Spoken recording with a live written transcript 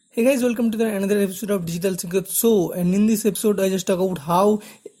Hey guys, welcome to another episode of Digital Secret Show. And in this episode, I just talk about how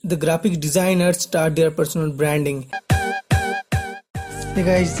the graphic designers start their personal branding. Hey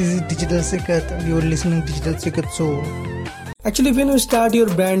guys, this is Digital Secret. You are listening to Digital Secret Show. Actually, when you start your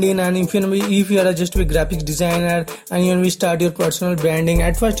branding and if you are just a graphic designer and you start your personal branding,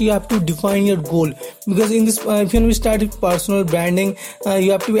 at first you have to define your goal, because in this if you start with personal branding,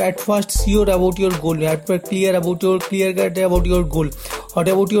 you have to be at first sure about your goal. You have to be clear cut about your goal. What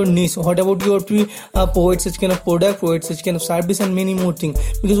about your niche? What about your provide such kind of product, provide such kind of service, and many more things.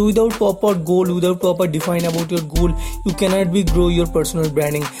 Because without proper goal, without proper define about your goal, you cannot be grow your personal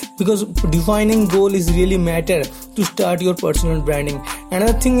branding. Because defining goal is really matter to start your personal branding.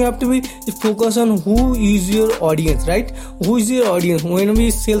 Another thing you have to be focus on who is your audience, right? Who is your audience? When we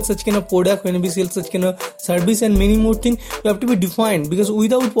sell such kind of product, when we sell such kind of service, and many more things, you have to be defined. Because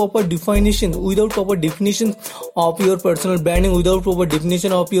without proper definition of your personal branding, without proper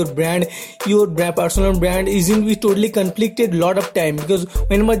definition of your brand, your personal brand isn't be totally conflicted lot of time. Because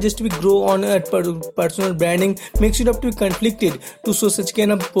whenever just we grow on a personal branding, makes it up to be conflicted to show such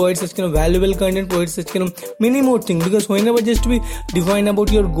kind of provide such kind of valuable content, provide such kind of many more things. Because whenever just we define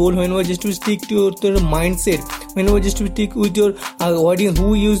about your goal, whenever just we stick to your mindset, whenever just we stick with your audience,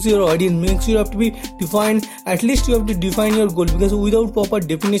 who is your audience, makes you have to be defined. At least you have to define your goal. Because without proper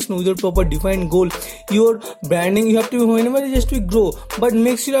definition, without proper defined goal, your branding you have to whenever just we grow, but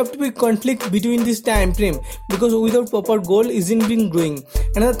makes you have to be conflict between this time frame. Because without proper goal isn't been growing.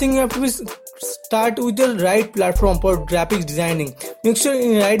 Another thing you have to be start with the right platform for graphics designing. Make sure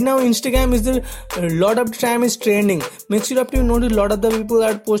right now Instagram is the lot of time is trending. Make sure you have to notice a lot of the people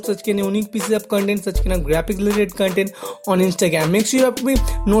that post such kind of unique pieces of content, such kind of graphics related content on Instagram. Make sure you have to be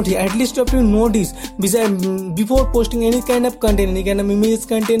notice, at least you have to notice before posting any kind of content, any kind of images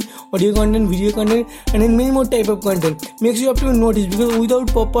content, audio content, video content, and then many more type of content. Make sure you have to notice. Because without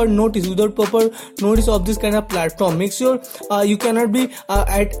proper notice of this kind of platform, make sure you cannot be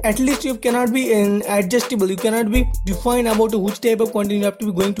at least you cannot be adjustable. You cannot be defined about which type of content you have to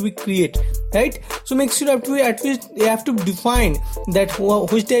be going to be create, right? So make sure you have to be at least you have to define that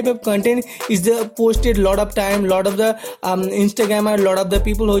which type of content is the posted lot of time, lot of the Instagrammer, lot of the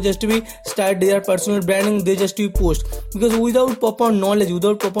people who just to be start their personal branding, they just to be post. Because without proper knowledge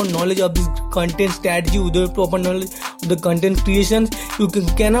of this content strategy, without proper knowledge of the content creations, you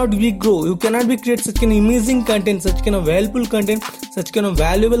cannot be grow. You cannot be create such kind of amazing content, such kind of helpful content, such kind of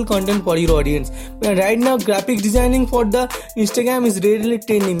valuable content for your audience. But right now graphic designing for the Instagram is really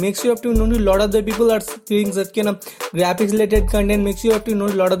trending. Make sure you have to know a lot of the people are creating such kind of graphics related content. Make sure you have to know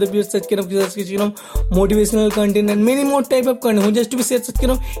a lot of the people such kind of motivational content and many more type of content who just to be set such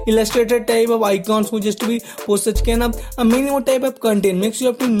kind of illustrated type of icons, who just to be post such kind of many more type of content. Make sure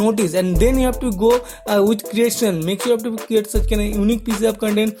you have to notice, and then you have to go with creation. Make sure you have to create such kind of unique pieces of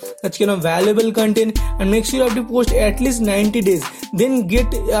content, such kind of valuable content, and make sure you have to post at least 90 days. Then you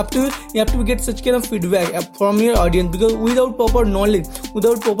have to get such kind of feedback from your audience. Because without proper knowledge,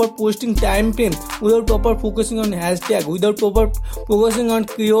 without proper posting time frame, without proper focusing on hashtag, without proper focusing on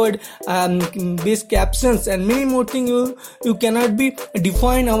keyword based captions and many more things, you cannot be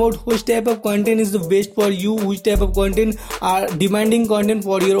defined about which type of content is the best for you, which type of content are demanding content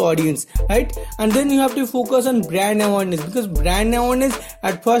for your audience, right? And then you have to focus on brand awareness. Because brand awareness,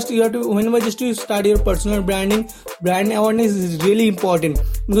 at first you have to, whenever just to start your personal branding, brand awareness is really important.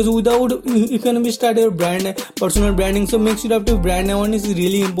 Because without you can be start your personal branding, so make sure you have to brand awareness is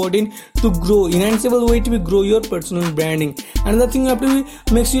really important to grow enhanceable way to be grow your personal branding. Another thing you have to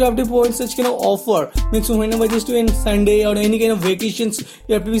be, make sure you have to provide such kind of offer. Make sure whenever just to end Sunday or any kind of vacations,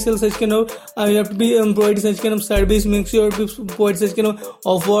 you have to be sell such kind of you have to be provide such kind of service. Make sure you have to provide such kind of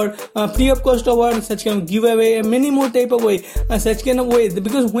offer, free of cost award, such kind of giveaway, and many more type of way, such kind of way.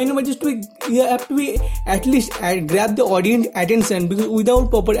 Because whenever just to be, you have to be at least grab the audience attention. Because without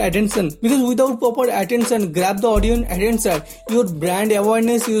proper attention, grab the audience attention, your brand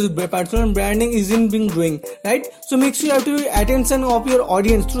awareness, your personal branding isn't being growing, right? So make sure you have to be attention of your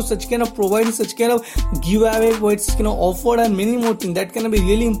audience through such kind of providing such kind of giveaway, such kind of offer, and many more things that can be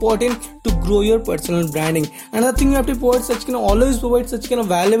really important to grow your personal branding. Another thing you have to provide such kind of always provide such kind of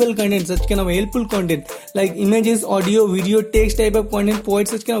valuable content, such kind of helpful content like images, audio, video, text type of content, provide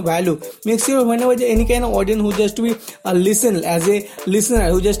such kind of value. Make sure whenever any kind of audience who just to be listen as a listener,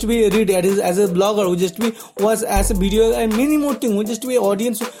 designer, who just to be read as a blogger, who just to be was as a video and many more things, who just to be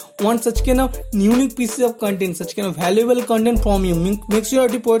audience want such kind of unique pieces of content, such kind of valuable content from you. Make sure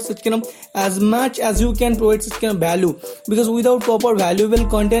to provide such kind of as much as you can provide such kind of value, because without proper valuable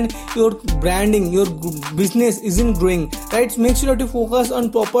content your branding, your business isn't growing, right? So make sure to focus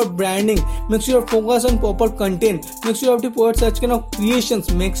on proper branding, make sure to focus on proper content, make sure you have to provide such kind of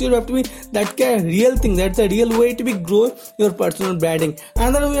creations, make sure you have to be that kind of real thing. That's the real way to be grow your personal branding.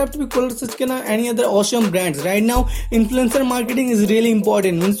 Another way have to be called such kind of any other awesome brands. Right now influencer marketing is really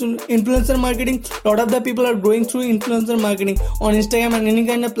important. Means influencer marketing, lot of the people are going through influencer marketing on Instagram and any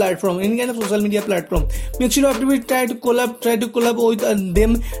kind of platform, any kind of social media platform. Make sure you have to be try to collab with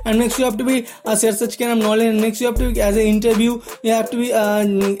them, and make sure you have to be share such kind of knowledge, and make sure you have to be as an interview, you have to be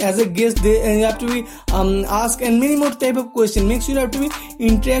as a guest there, and you have to be ask and many more type of question. Make sure you have to be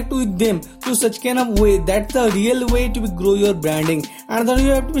interact with them to such kind of way. That's the real way to be grow your branding. And then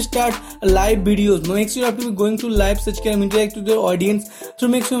you have to be start live videos. Make sure you have to be going to live, such kind of interact with your audience. So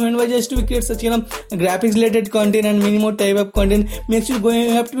make sure when just to create such kind of graphics related content and many more type of content. Make sure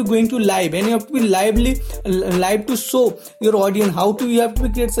you have to be going to live, and you have to be live to show your audience how to you have to be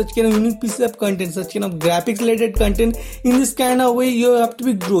create such kind of unique pieces of content, such kind of graphics related content. In this kind of way you have to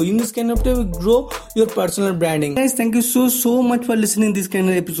be grow. In this kind of way grow your personal branding. Guys, thank you so much for listening this kind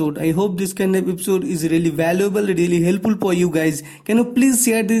of episode. I hope this kind of episode is really valuable, really helpful for you guys. Can you please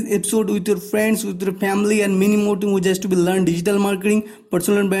share this episode with your friends, with your family, and many more things who just to be learn digital marketing,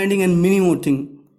 personal branding, and many more things.